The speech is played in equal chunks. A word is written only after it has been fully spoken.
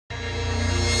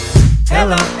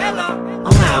Hello,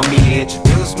 allow me to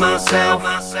introduce myself.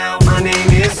 My name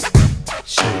is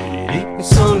Shady.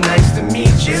 It's so nice to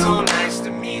meet you.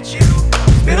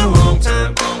 It's been a long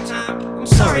time. I'm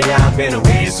sorry I've been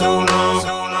away so long.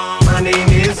 My name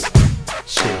is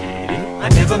Shady. I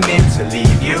never meant to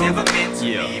leave you.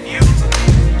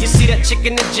 You see that chick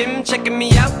in the gym checking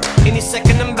me out any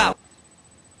second I'm about.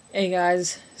 Hey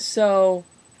guys, so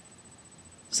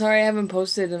sorry I haven't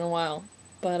posted in a while,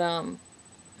 but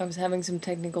I was having some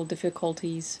technical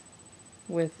difficulties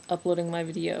with uploading my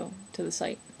video to the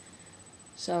site.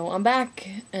 So I'm back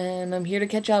and I'm here to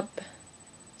catch up.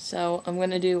 So I'm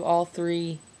gonna do all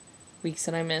 3 weeks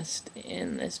that I missed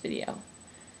in this video.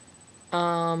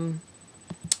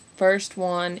 First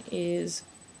one is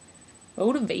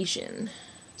motivation.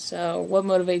 So, what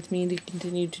motivates me to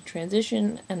continue to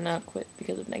transition and not quit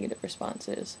because of negative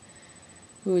responses?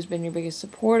 Who has been your biggest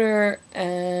supporter?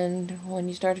 And when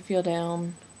you start to feel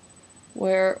down,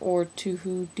 where or to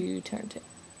who do you turn to?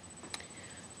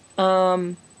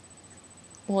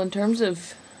 Well, in terms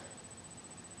of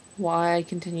why I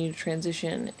continue to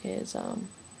transition is, I'm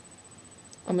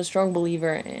a strong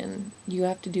believer in you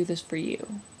have to do this for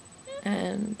you.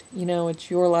 And, you know,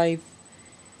 it's your life.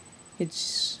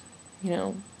 It's, you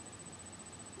know,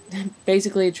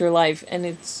 basically it's your life and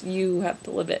it's you have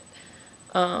to live it.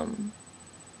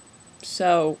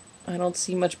 So I don't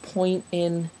see much point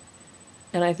in,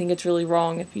 and I think it's really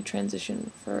wrong if you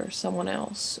transition for someone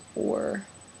else or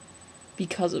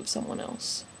because of someone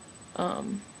else.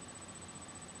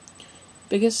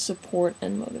 Biggest support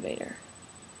and motivator,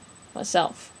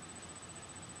 myself,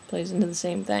 plays into the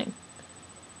same thing.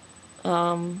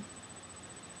 When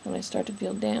I start to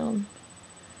feel down,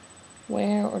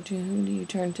 where or to who do you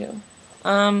turn to?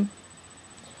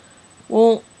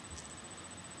 Well,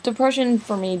 depression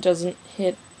for me doesn't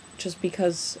hit just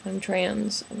because I'm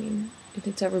trans. I mean, it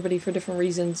hits everybody for different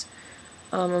reasons.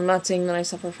 I'm not saying that I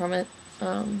suffer from it.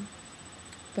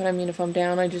 But I mean, if I'm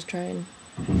down, I just try and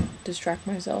distract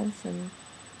myself and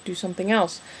do something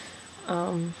else.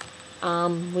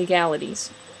 Legalities.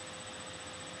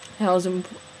 How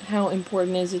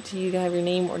important is it to you to have your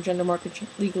name or gender marker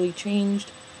legally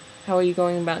changed? How are you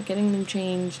going about getting them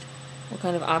changed? What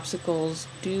kind of obstacles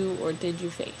do or did you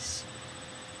face?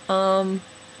 Well,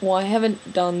 I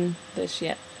haven't done this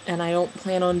yet, and I don't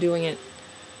plan on doing it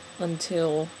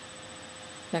until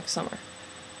next summer.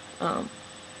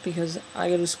 Because I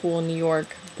go to school in New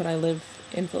York, but I live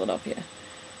in Philadelphia.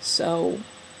 So,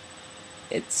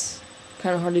 it's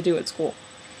kind of hard to do at school.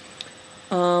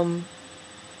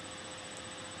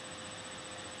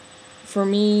 For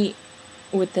me,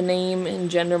 with the name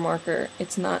and gender marker,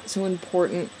 it's not so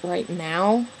important right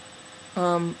now.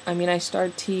 I mean, I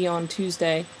start T on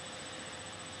Tuesday,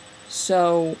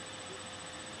 so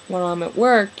when I'm at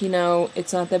work, you know,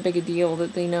 it's not that big a deal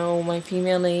that they know my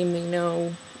female name, they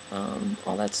know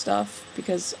all that stuff,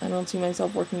 because I don't see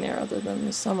myself working there other than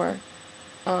this summer.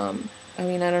 I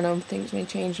mean, I don't know, things may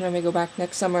change and I may go back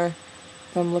next summer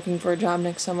if I'm looking for a job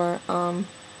next summer. And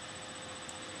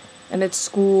at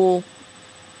school,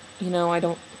 you know, I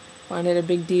don't find it a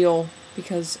big deal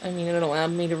because, I mean, it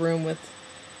allowed me to room with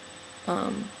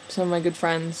some of my good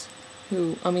friends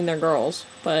who, I mean, they're girls,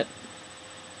 but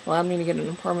allowed me to get an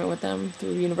apartment with them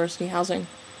through university housing.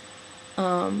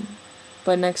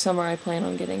 But next summer I plan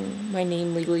on getting my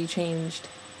name legally changed.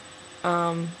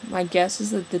 My guess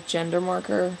is that the gender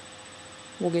marker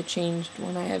will get changed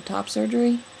when I have top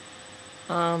surgery.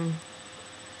 And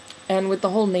with the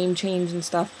whole name change and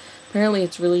stuff, apparently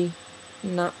it's really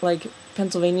not, like,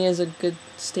 Pennsylvania is a good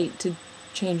state to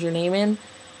change your name in,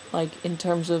 like, in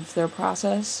terms of their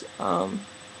process.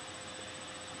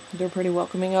 They're pretty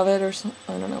welcoming of it, or so,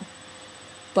 I don't know.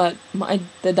 But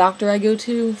the doctor I go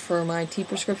to for my T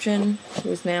prescription, who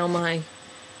is now my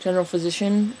general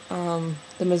physician, the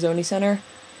Mazzoni Center,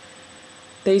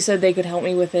 they said they could help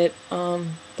me with it,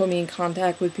 put me in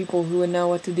contact with people who would know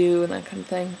what to do and that kind of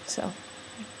thing, so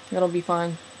that'll be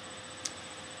fine.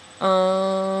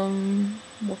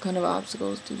 What kind of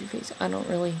obstacles did you face? I don't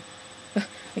really,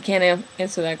 I can't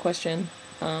answer that question,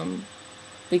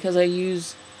 because I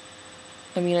use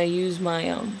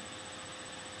my,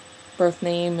 birth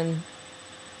name and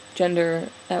gender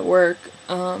at work.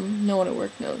 No one at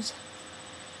work knows.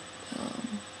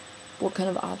 What kind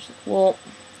of obstacle? Well,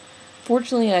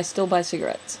 fortunately I still buy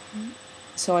cigarettes,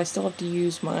 so I still have to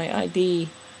use my ID,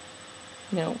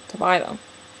 you know, to buy them,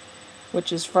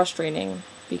 which is frustrating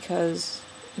because,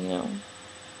 you know,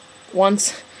 one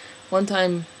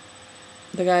time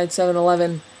the guy at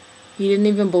 7-Eleven, he didn't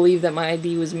even believe that my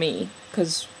ID was me,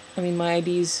 because, I mean, my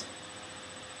ID's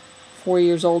 4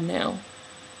 years old now,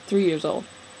 3 years old,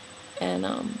 and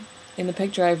in the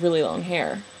picture I have really long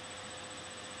hair.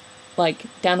 Like,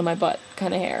 down to my butt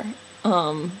kind of hair.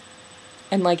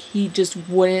 And, like, he just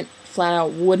wouldn't, flat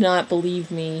out, would not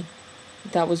believe me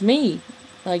that was me.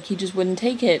 Like, he just wouldn't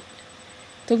take it.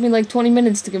 It took me, like, 20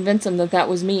 minutes to convince him that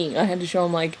was me. I had to show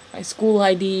him, like, my school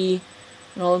ID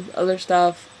and all the other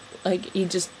stuff. Like, he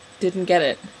just didn't get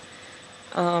it.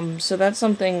 So that's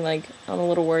something, like, I'm a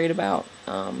little worried about,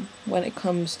 when it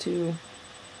comes to,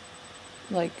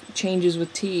 like, changes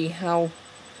with T, how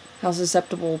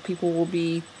susceptible people will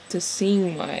be to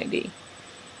seeing my ID.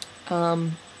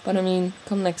 But I mean,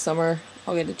 come next summer,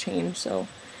 I'll get a change, so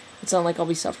it's not like I'll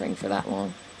be suffering for that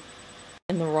long.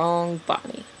 In the wrong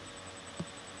body.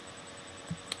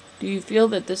 Do you feel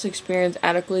that this experience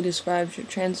adequately describes your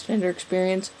transgender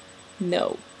experience?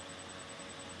 No.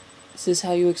 Is this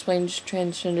how you explain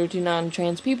transgender to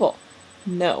non-trans people?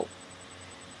 No.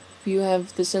 If you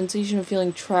have the sensation of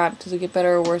feeling trapped, does it get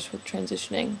better or worse with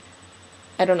transitioning?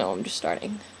 I don't know, I'm just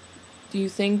starting. Do you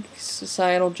think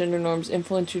societal gender norms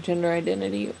influence your gender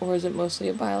identity, or is it mostly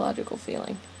a biological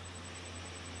feeling?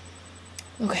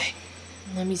 Okay,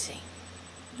 let me see.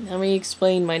 Let me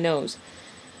explain my nose.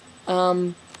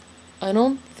 I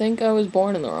don't think I was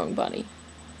born in the wrong body.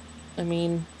 I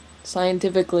mean,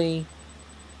 scientifically,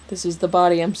 this is the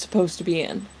body I'm supposed to be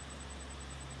in.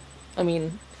 I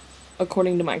mean,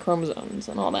 according to my chromosomes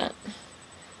and all that.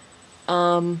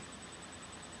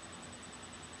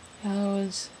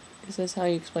 Is this how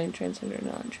you explain transgender to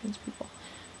non-trans people?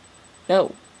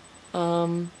 No.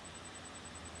 How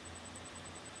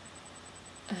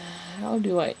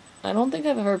do I don't think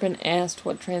I've ever been asked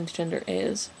what transgender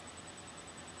is.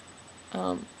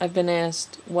 I've been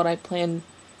asked what I plan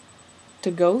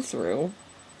to go through,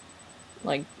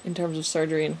 like, in terms of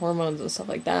surgery and hormones and stuff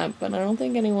like that, but I don't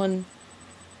think anyone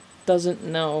doesn't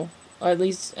know, or at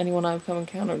least anyone I've come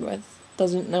encountered with,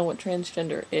 doesn't know what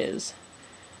transgender is.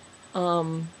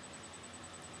 I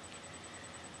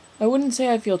wouldn't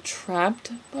say I feel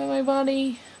trapped by my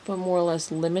body, but more or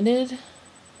less limited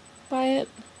by it.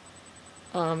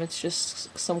 It's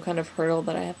just some kind of hurdle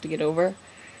that I have to get over.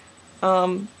 I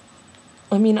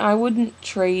mean, I wouldn't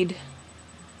trade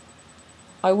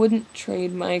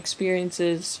my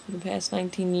experiences for the past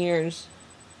 19 years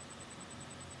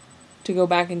to go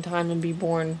back in time and be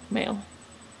born male.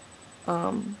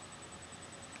 I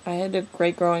had a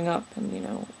great growing up, and, you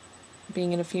know,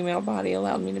 being in a female body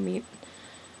allowed me to meet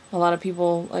a lot of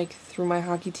people, like, through my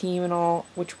hockey team and all,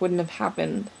 which wouldn't have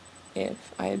happened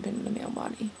if I had been in a male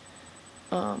body.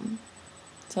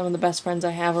 Some of the best friends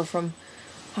I have are from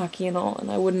hockey and all, and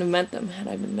I wouldn't have met them had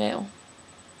I been male.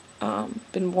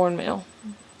 Been born male.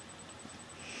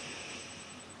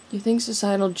 Do you think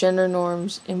societal gender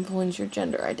norms influence your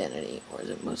gender identity, or is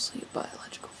it mostly a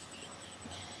biological feeling?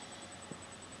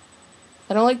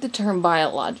 I don't like the term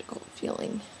biological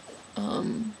feeling.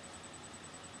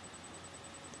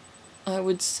 I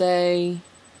would say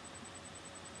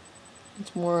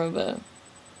it's more of a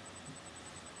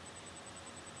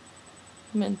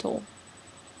mental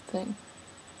thing.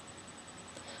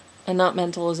 And not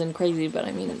mental as in crazy, but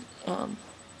I mean, I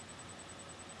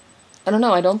don't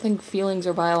know, I don't think feelings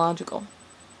are biological.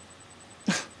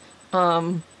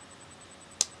 Do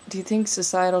you think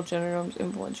societal gender norms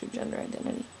influence your gender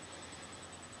identity?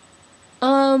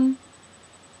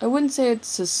 I wouldn't say it's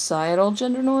societal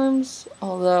gender norms,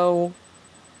 although,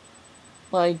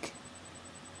 like,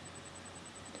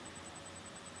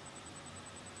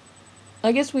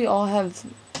 I guess we all have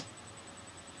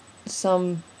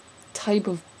some type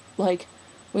of, like,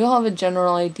 we all have a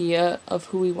general idea of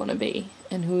who we want to be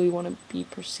and who we want to be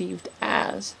perceived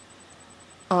as.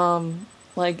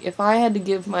 Like, if I had to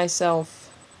give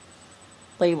myself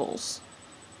labels,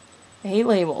 I hate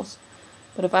labels,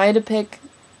 but if I had to pick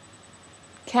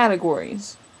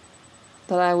categories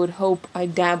that I would hope I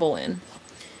dabble in,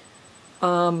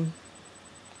 I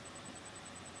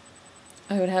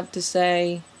would have to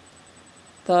say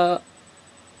the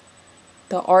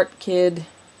art kid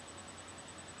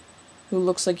who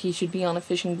looks like he should be on a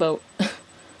fishing boat.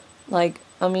 Like,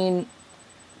 I mean,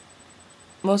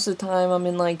 most of the time I'm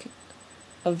in, like,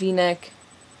 a V-neck,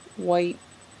 white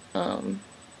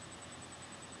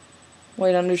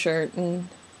undershirt and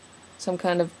some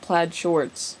kind of plaid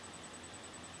shorts.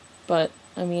 But,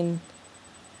 I mean,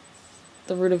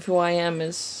 the root of who I am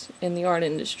is in the art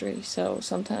industry, so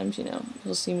sometimes, you know,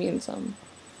 you'll see me in some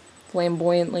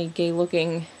flamboyantly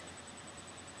gay-looking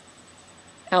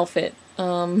outfit.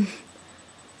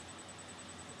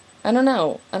 I don't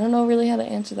know. I don't know really how to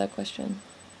answer that question.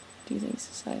 Do you think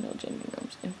societal gender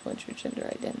norms influence your gender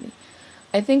identity?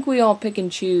 I think we all pick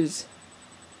and choose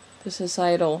the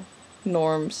societal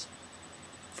norms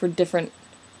for different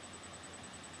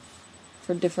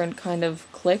for different kind of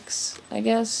cliques, I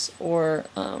guess, or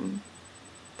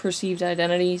perceived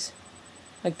identities,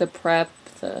 like the prep,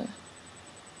 the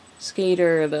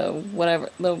skater, the whatever,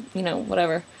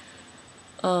 whatever.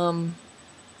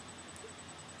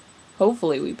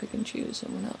 Hopefully we pick and choose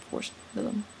and we're not forced into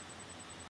them.